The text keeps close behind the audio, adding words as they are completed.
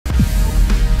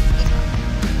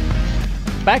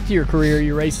back to your career.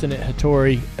 You're racing at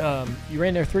Hattori. You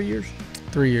ran there 3 years?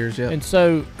 3 years, yeah. And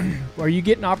so are you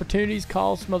getting opportunities,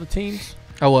 calls from other teams?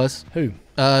 I was. Who?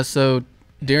 So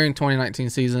during 2019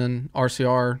 season,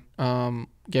 RCR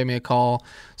gave me a call.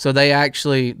 So they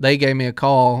gave me a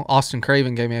call. Austin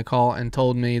Craven gave me a call and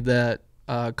told me that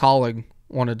Colleague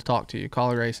wanted to talk to you,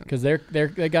 Colleague Racing. Because they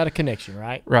got a connection,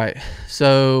 right? Right.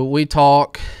 So we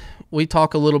talk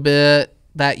a little bit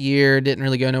that year, didn't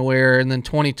really go nowhere, and then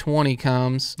 2020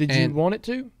 comes. Did you want it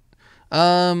to?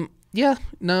 Yeah,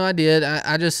 no, I did.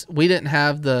 We didn't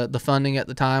have the funding at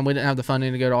the time. We didn't have the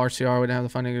funding to go to RCR. We didn't have the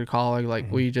funding to go to Colleague.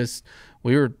 Like we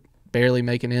were barely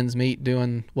making ends meet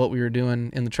doing what we were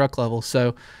doing in the truck level.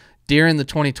 So during the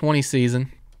 2020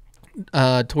 season,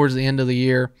 towards the end of the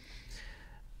year,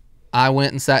 I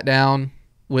went and sat down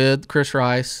with Chris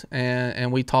Rice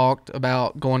and we talked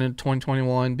about going into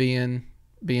 2021 being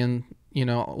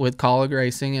with Colleague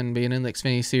Racing and being in the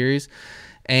Xfinity series,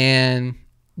 and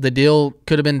the deal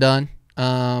could have been done.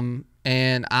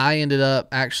 And I ended up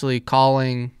actually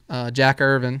calling Jack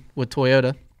Irvin with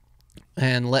Toyota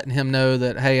and letting him know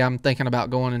that, hey, I'm thinking about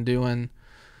going and doing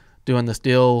this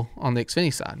deal on the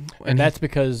Xfinity side. And that's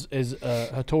because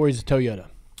Hattori's a Toyota.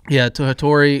 Yeah, to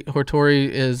Hattori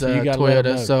is So you gotta let 'em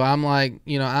Toyota. know. So I'm like,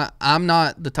 I'm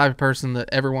not the type of person that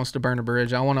ever wants to burn a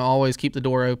bridge. I want to always keep the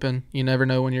door open. You never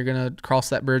know when you're going to cross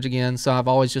that bridge again. So I've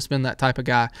always just been that type of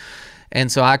guy.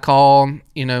 And so I call,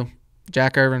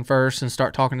 Jack Irvin first and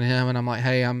start talking to him. And I'm like,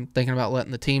 hey, I'm thinking about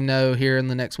letting the team know here in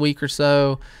the next week or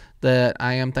so that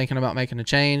I am thinking about making a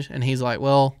change. And he's like,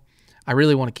 well, I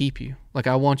really want to keep you. Like,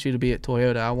 I want you to be at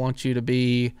Toyota. I want you to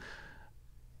be,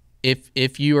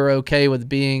 if you are okay with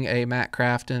being a Matt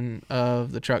Crafton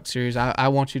of the truck series, I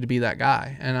want you to be that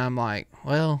guy. And I'm like,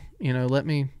 well, let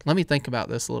me think about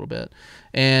this a little bit.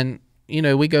 And,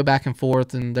 we go back and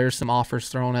forth and there's some offers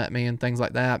thrown at me and things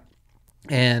like that.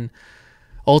 And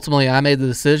ultimately I made the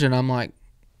decision. I'm like,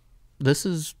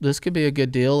 this could be a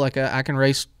good deal. Like I can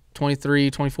race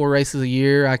 23, 24 races a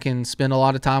year. I can spend a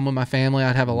lot of time with my family.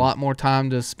 I'd have a lot more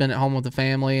time to spend at home with the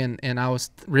family. And I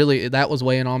was really, that was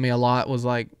weighing on me a lot, was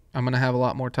like, I'm going to have a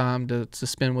lot more time to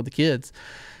spend with the kids.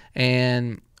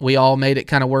 And we all made it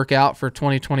kind of work out for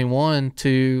 2021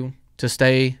 to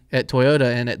stay at Toyota.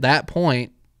 And at that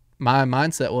point, my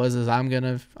mindset was I'm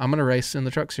gonna race in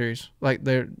the truck series. Like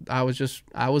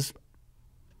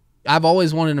I've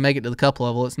always wanted to make it to the cup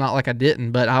level. It's not like I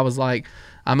didn't, but I was like,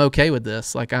 I'm okay with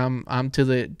this. Like I'm to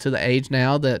the age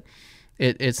now that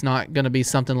it's not going to be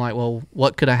something like, well,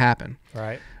 what could have happened?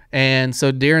 Right. And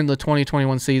so during the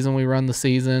 2021 season, we run the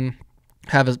season,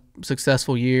 have a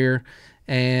successful year,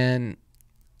 and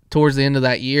towards the end of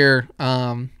that year,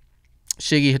 Shiggy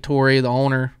Hattori, the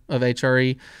owner of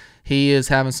HRE, he is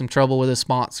having some trouble with his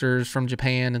sponsors from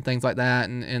Japan and things like that,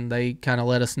 and they kind of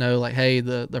let us know, like, hey,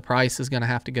 the price is going to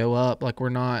have to go up. Like, we're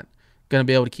not going to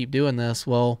be able to keep doing this.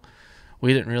 Well,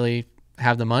 we didn't really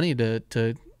have the money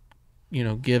to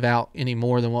give out any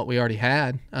more than what we already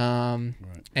had. Right.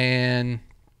 And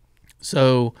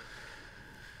so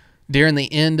towards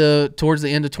the end of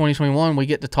 2021, we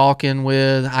get to talking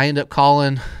I end up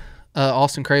calling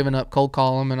Austin Craven up, cold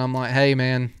call him, and I'm like, hey,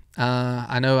 man,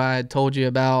 I know I had told you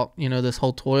about, this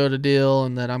whole Toyota deal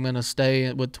and that I'm going to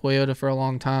stay with Toyota for a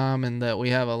long time and that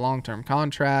we have a long-term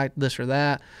contract, this or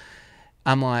that.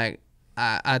 I'm like,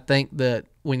 I think that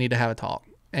we need to have a talk.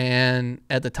 And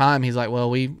at the time, he's like,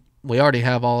 well, we already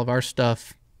have all of our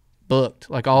stuff booked.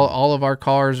 Like all of our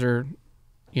cars are,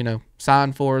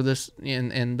 signed for this.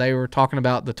 And they were talking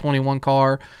about the 21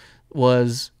 car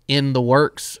was in the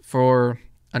works for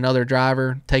another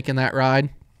driver taking that ride.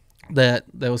 That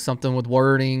there was something with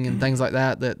wording and things like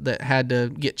that had to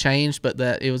get changed, but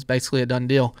that it was basically a done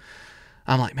deal.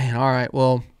 I'm like, man, all right,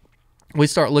 well, we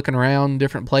start looking around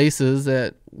different places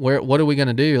at what are we going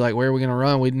to do? Like, where are we going to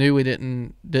run? We knew we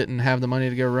didn't have the money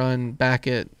to go run back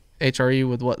at HRE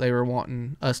with what they were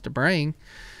wanting us to bring.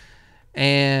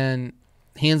 And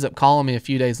he ends up calling me a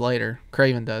few days later.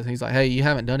 Craven does. He's like, hey, you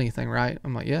haven't done anything, right?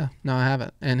 I'm like, yeah, no, I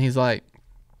haven't. And he's like,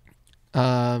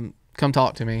 come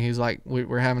talk to me. He's like,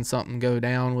 we're having something go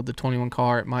down with the 21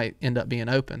 car. It might end up being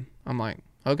open. I'm like,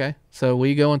 okay. So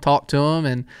we go and talk to him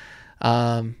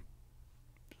and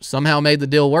somehow made the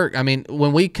deal work. I mean,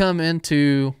 when we come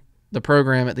into the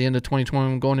program at the end of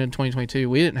 2020, going into 2022,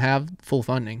 we didn't have full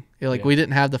funding. We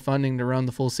didn't have the funding to run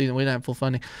the full season. We didn't have full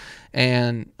funding.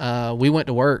 And we went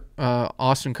to work.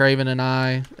 Austin Craven and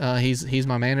I, he's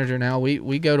my manager now.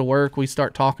 We go to work. We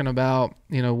start talking about,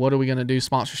 what are we going to do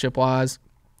sponsorship-wise?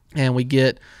 And we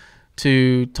get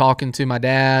to talking to my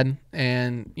dad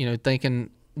and,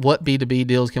 thinking what B2B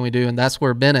deals can we do? And that's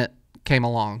where Bennett came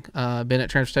along, Bennett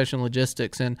Transportation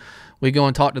Logistics, and we go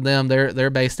and talk to them. They're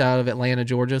based out of Atlanta,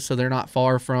 Georgia, so they're not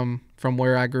far from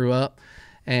where I grew up.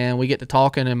 And we get to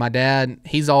talking, and my dad,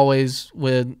 he's always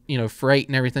with, freight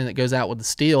and everything that goes out with the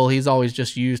steel, he's always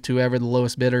just used whoever the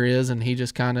lowest bidder is, and he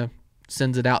just kind of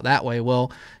sends it out that way.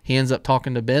 Well, he ends up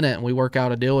talking to Bennett, and we work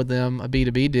out a deal with them, a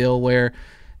B2B deal, where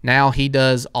now he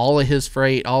does all of his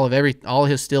freight, all of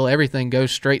his steel, everything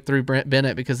goes straight through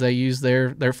Bennett, because they use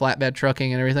their flatbed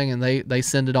trucking and everything, and they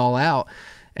send it all out.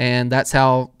 And that's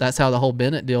how the whole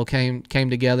Bennett deal came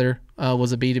together.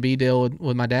 Was a B2B deal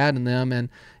with my dad and them, and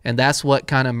that's what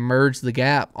kind of merged the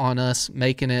gap on us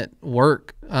making it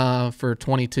work for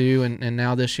 22 and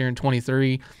now this year in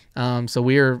 23. So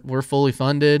we're fully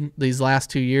funded these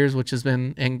last 2 years, which has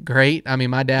been great. I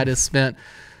mean, my dad has spent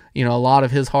a lot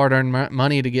of his hard-earned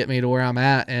money to get me to where I'm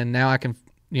at, and now I can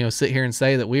sit here and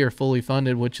say that we are fully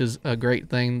funded, which is a great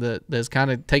thing that's kind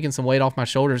of taken some weight off my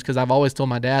shoulders, because I've always told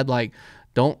my dad, like,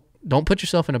 don't put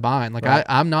yourself in a bind. Like, right.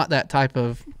 I'm not that type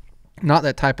of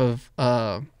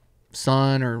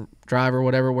son or driver or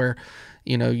whatever where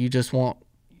you just want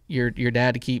your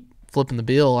dad to keep flipping the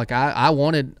bill. Like, I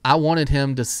wanted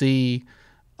him to see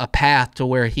a path to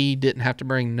where he didn't have to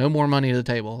bring no more money to the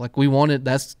table. Like, we wanted,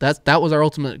 that was our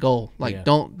ultimate goal. Like, we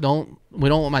don't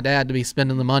want my dad to be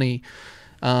spending the money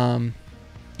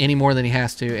any more than he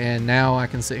has to. And now I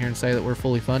can sit here and say that we're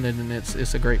fully funded, and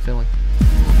it's a great feeling.